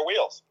spinning their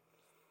wheels.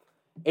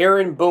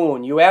 Aaron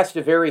Boone, you asked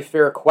a very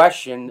fair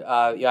question.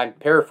 I'm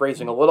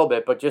paraphrasing a little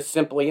bit, but just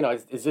simply,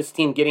 is this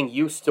team getting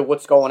used to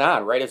what's going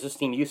on, right? Is this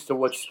team used to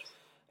what's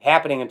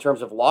happening in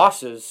terms of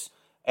losses?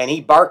 And he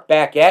barked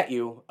back at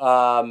you.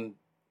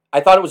 I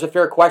thought it was a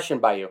fair question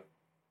by you.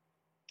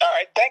 All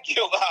right, thank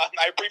you.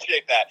 I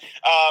appreciate that.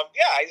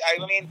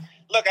 I mean,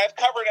 look, I've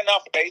covered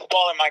enough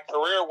baseball in my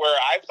career where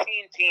I've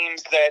seen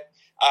teams that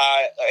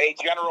a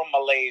general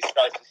malaise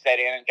starts to set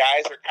in and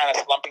guys are kind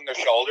of slumping their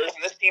shoulders.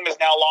 And this team has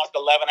now lost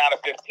 11 out of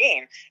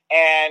 15.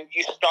 And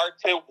you start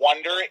to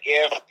wonder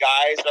if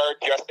guys are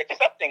just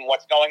accepting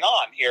what's going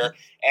on here.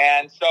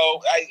 And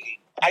so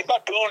I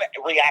thought Boone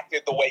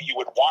reacted the way you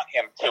would want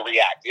him to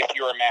react if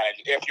you're a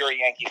manager, if you're a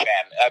Yankee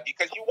fan,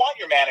 because you want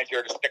your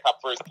manager to stick up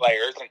for his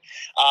players. And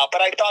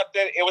but I thought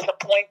that it was a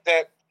point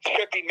that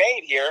should be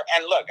made here.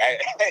 And look, I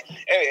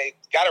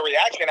got a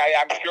reaction.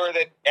 I'm sure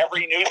that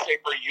every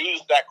newspaper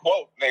used that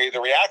quote,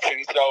 the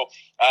reaction. So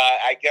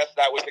I guess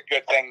that was a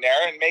good thing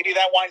there. And maybe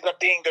that winds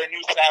up being their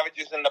new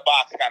savages in the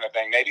box kind of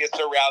thing. Maybe it's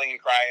their rallying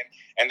cry,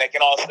 and they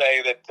can all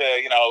say that,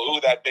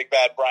 that big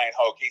bad Brian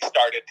Hoke, he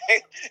started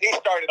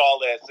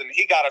all this, and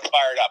he got us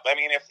fired up. I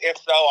mean, if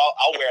so,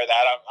 I'll wear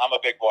that. I'm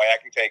a big boy.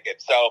 I can take it.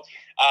 So,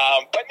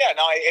 but yeah,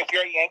 no, if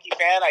you're a Yankee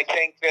fan, I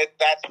think that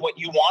that's what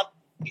you want.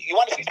 You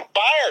want to see some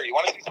fire. You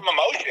want to see some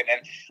emotion.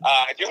 And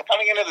just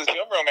coming into the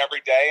Zoom room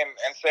every day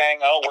and saying,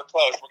 oh, we're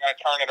close. We're going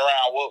to turn it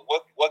around.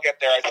 We'll get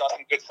there. I saw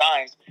some good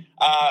signs.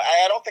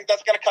 I don't think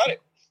that's going to cut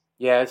it.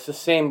 Yeah, it's the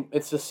same.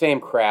 It's the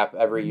same crap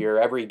every year,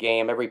 every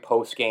game, every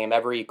post game,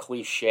 every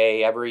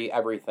cliche,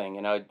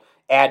 everything.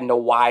 Adding a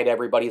Y to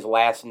everybody's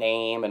last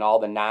name and all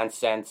the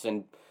nonsense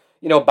and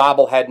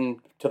bobbleheading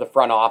to the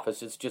front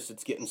office.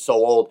 It's getting so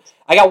old.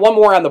 I got one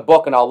more on the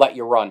book, and I'll let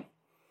you run.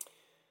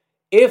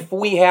 If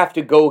we have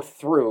to go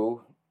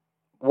through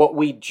what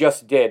we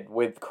just did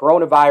with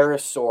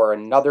coronavirus or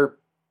another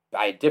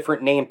by a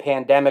different name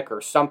pandemic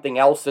or something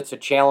else that's a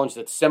challenge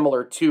that's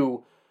similar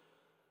to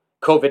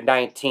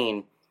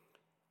COVID-19,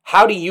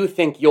 how do you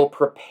think you'll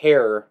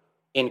prepare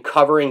in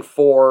covering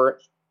for,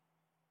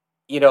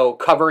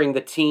 covering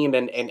the team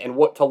and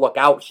what to look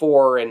out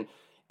for and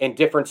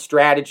different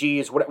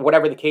strategies,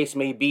 whatever the case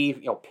may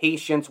be,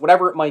 patience,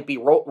 whatever it might be,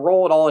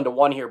 roll it all into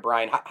one here,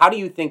 Brian. How do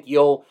you think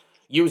you'll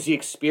use the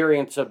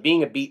experience of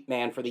being a beat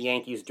man for the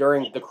Yankees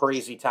during the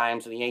crazy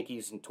times of the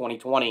Yankees in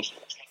 2020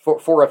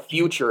 for a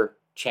future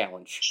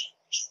challenge?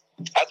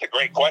 That's a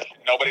great question.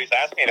 Nobody's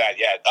asked me that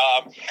yet.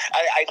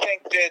 I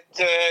think that,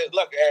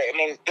 look,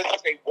 this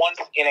is a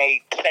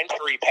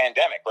once-in-a-century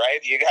pandemic, right?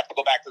 You have to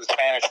go back to the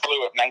Spanish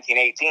flu of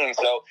 1918.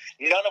 So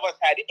none of us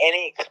had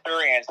any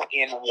experience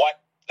in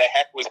what the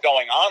heck was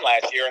going on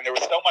last year, and there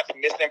was so much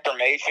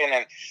misinformation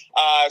and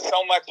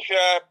so much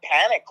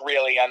panic,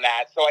 really, on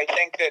that. So I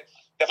think that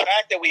the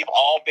fact that we've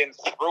all been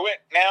through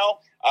it now,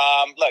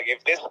 look,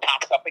 if this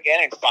pops up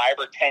again in 5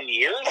 or 10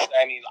 years,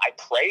 I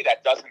pray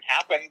that doesn't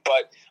happen.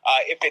 But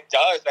if it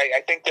does,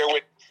 I think there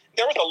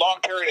was a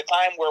long period of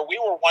time where we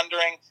were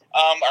wondering,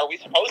 are we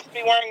supposed to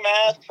be wearing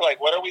masks?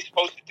 Like, what are we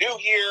supposed to do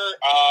here?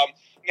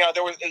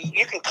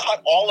 You can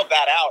cut all of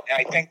that out. And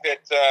I think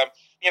that,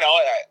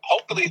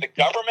 hopefully the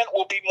government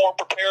will be more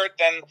prepared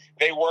than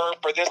they were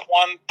for this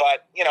one.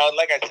 But,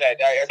 like I said,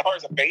 as far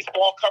as a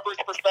baseball coverage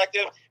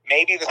perspective,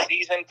 maybe the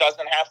season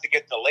doesn't have to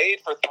get delayed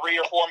for 3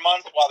 or 4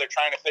 months while they're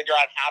trying to figure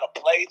out how to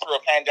play through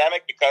a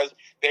pandemic because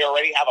they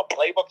already have a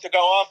playbook to go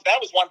off. That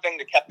was one thing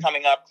that kept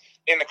coming up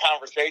in the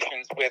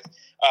conversations with,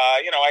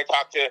 I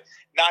talked to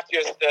not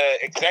just the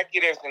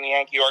executives in the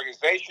Yankee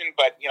organization,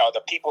 but,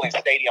 the people in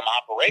stadium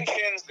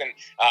operations and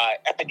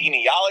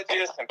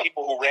epidemiologists and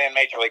people who ran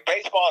Major League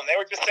Baseball. And they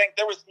were just saying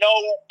there was no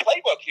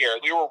playbook here.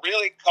 We were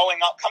really coming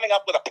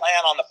up with a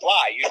plan on the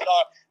fly. You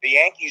saw the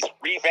Yankees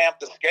revamp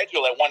the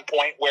schedule at one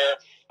point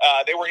where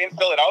they were in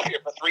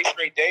Philadelphia for 3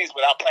 straight days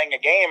without playing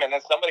a game, and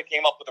then somebody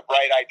came up with a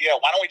bright idea.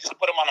 Why don't we just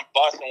put them on a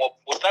bus and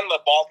we'll send them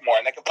to Baltimore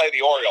and they can play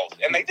the Orioles?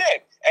 And they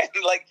did. And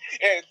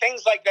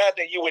things like that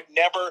you would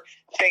never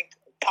think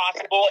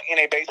possible in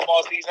a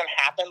baseball season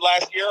happened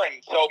last year.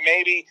 And so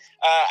maybe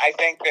I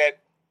think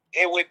that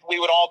we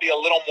would all be a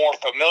little more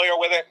familiar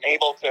with it and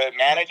able to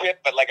manage it.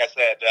 But like I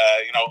said,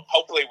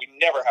 hopefully we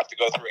never have to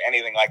go through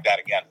anything like that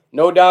again.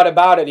 No doubt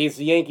about it. He's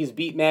the Yankees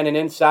beat man and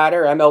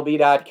insider,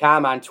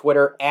 MLB.com, on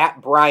Twitter, at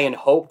Brian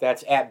Hoch.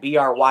 That's at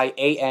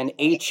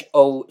BRYANHOCH,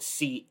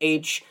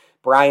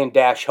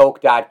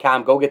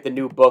 Brian-Hoch.com. Go get the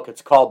new book.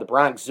 It's called The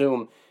Bronx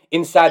Zoom,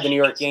 Inside the New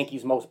York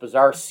Yankees' Most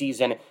Bizarre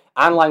Season.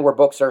 Online where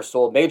books are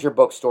sold, major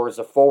bookstores.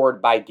 A forward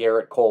by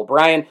Garrett Cole.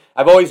 Brian,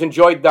 I've always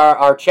enjoyed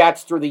our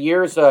chats through the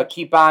years.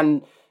 Keep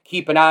on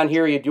keeping on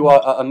here. You do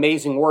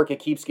amazing work. It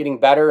keeps getting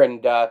better,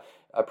 and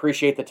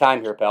appreciate the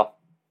time here, pal.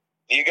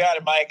 You got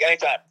it, Mike.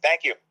 Anytime.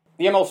 Thank you.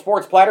 The ML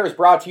Sports Platter is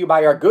brought to you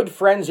by our good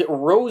friends at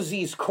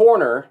Rosie's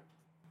Corner.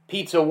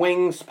 Pizza,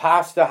 wings,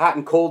 pasta, hot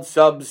and cold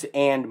subs,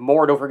 and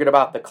more. Don't forget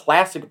about the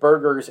classic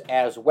burgers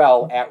as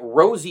well at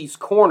Rosie's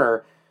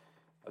Corner.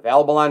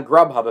 Available on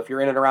Grubhub. If you're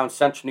in and around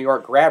Central New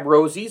York, grab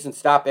Rosie's and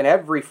stop in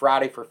every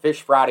Friday for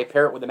Fish Friday.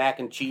 Pair it with the mac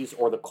and cheese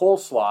or the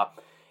coleslaw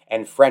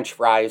and French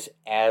fries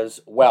as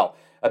well.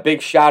 A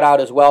big shout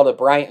out as well to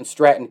Bryant and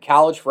Stratton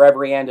College for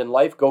every end in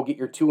life. Go get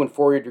your 2- and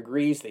 4-year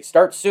degrees. They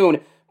start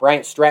soon.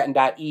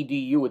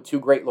 BryantStratton.edu with 2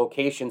 great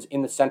locations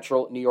in the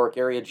Central New York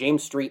area,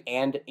 James Street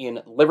and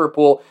in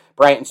Liverpool.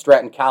 Bryant and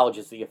Stratton College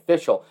is the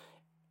official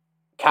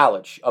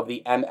college of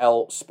the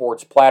ML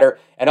Sports Platter.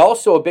 And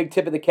also a big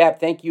tip of the cap,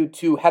 thank you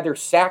to Heather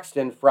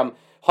Saxton from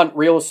Hunt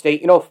Real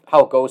Estate. You know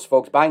how it goes,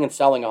 folks. Buying and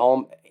selling a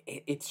home,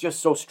 it's just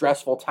so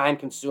stressful,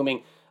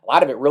 time-consuming. A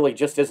lot of it really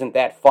just isn't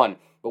that fun.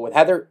 But with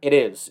Heather, it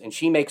is. And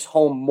she makes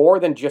home more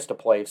than just a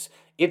place.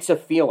 It's a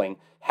feeling.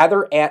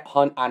 Heather at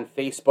Hunt on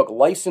Facebook,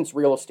 licensed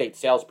real estate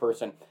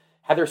salesperson.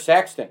 Heather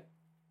Saxton.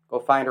 Go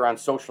find her on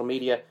social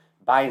media.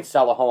 Buy and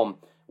sell a home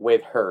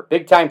with her.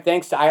 Big time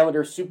thanks to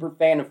Islanders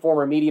superfan and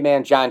former media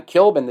man John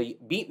Kilb and the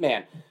beat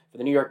man for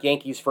the New York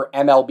Yankees for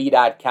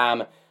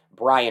MLB.com,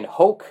 Brian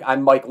Hoch.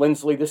 I'm Mike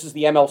Lindsley. This is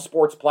the ML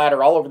Sports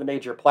Platter all over the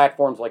major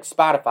platforms like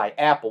Spotify,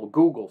 Apple,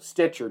 Google,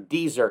 Stitcher,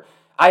 Deezer,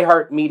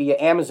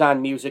 iHeartMedia, Amazon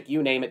Music,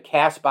 you name it,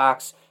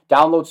 CastBox.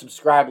 Download,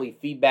 subscribe, leave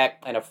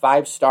feedback, and a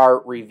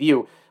 5-star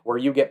review where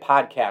you get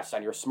podcasts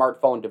on your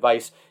smartphone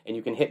device, and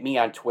you can hit me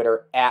on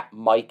Twitter at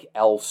Mike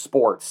L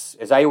Sports.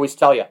 As I always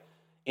tell you,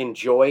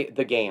 enjoy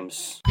the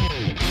games.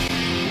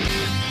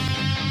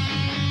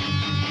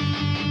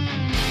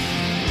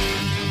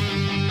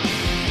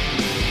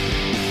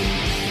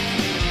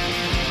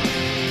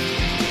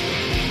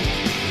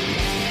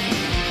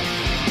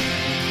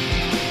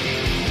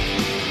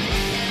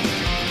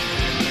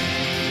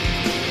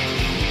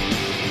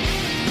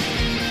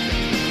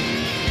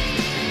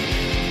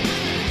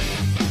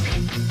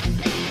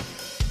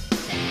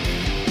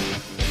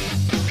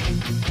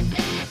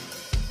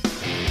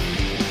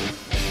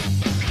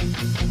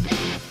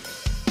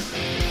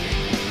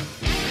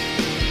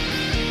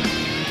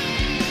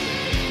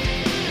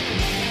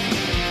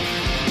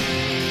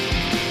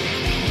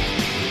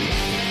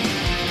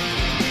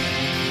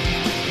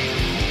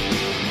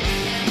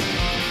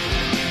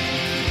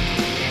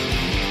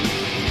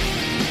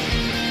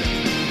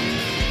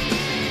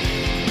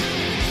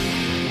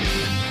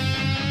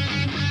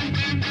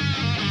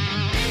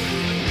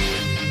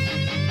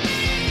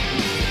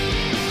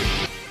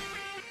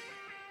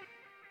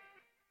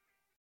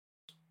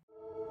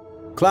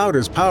 Cloud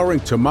is powering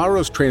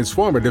tomorrow's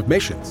transformative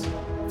missions.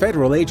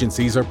 Federal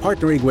agencies are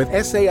partnering with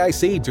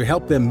SAIC to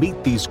help them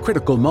meet these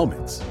critical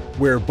moments,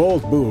 where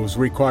bold moves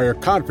require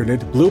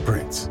confident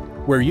blueprints,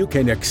 where you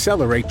can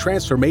accelerate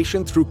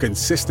transformation through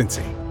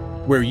consistency,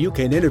 where you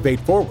can innovate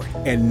forward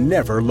and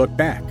never look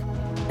back.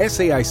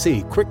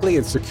 SAIC quickly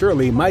and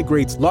securely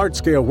migrates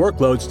large-scale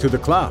workloads to the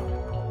cloud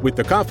with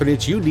the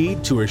confidence you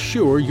need to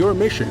assure your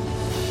mission.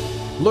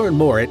 Learn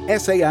more at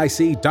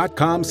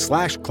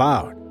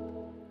SAIC.com/cloud.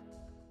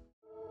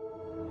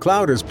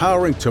 Cloud is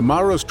powering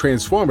tomorrow's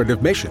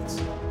transformative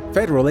missions.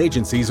 Federal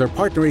agencies are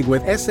partnering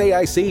with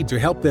SAIC to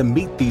help them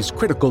meet these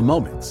critical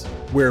moments,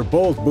 where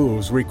bold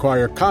moves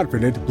require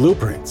confident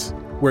blueprints,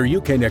 where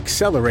you can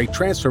accelerate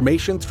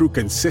transformation through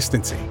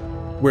consistency,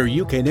 where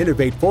you can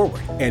innovate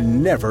forward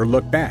and never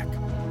look back.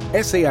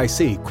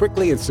 SAIC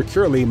quickly and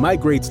securely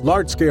migrates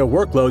large-scale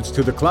workloads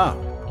to the cloud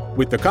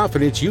with the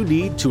confidence you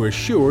need to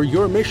assure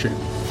your mission.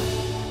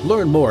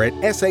 Learn more at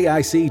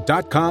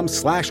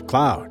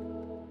SAIC.com/cloud.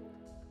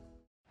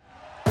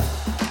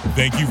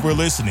 Thank you for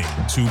listening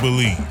to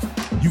Believe.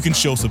 You can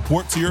show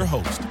support to your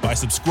host by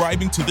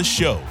subscribing to the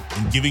show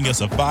and giving us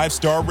a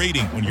 5-star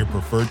rating on your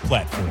preferred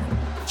platform.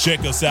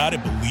 Check us out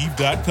at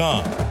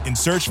Believe.com and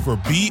search for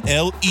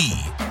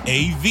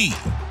BLEAV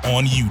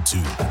on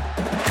YouTube.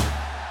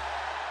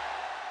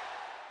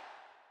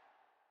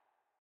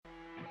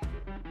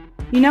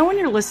 You know when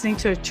you're listening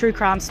to a true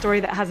crime story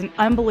that has an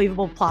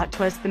unbelievable plot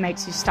twist that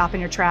makes you stop in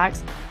your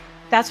tracks?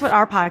 That's what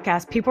our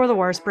podcast, People Are the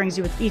Worst, brings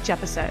you with each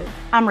episode.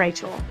 I'm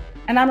Rachel.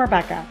 And I'm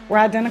Rebecca. We're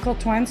identical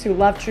twins who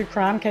love true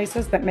crime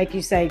cases that make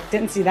you say,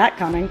 didn't see that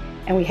coming,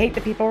 and we hate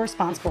the people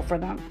responsible for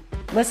them.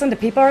 Listen to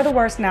People Are the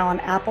Worst now on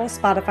Apple,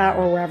 Spotify,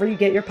 or wherever you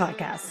get your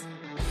podcasts.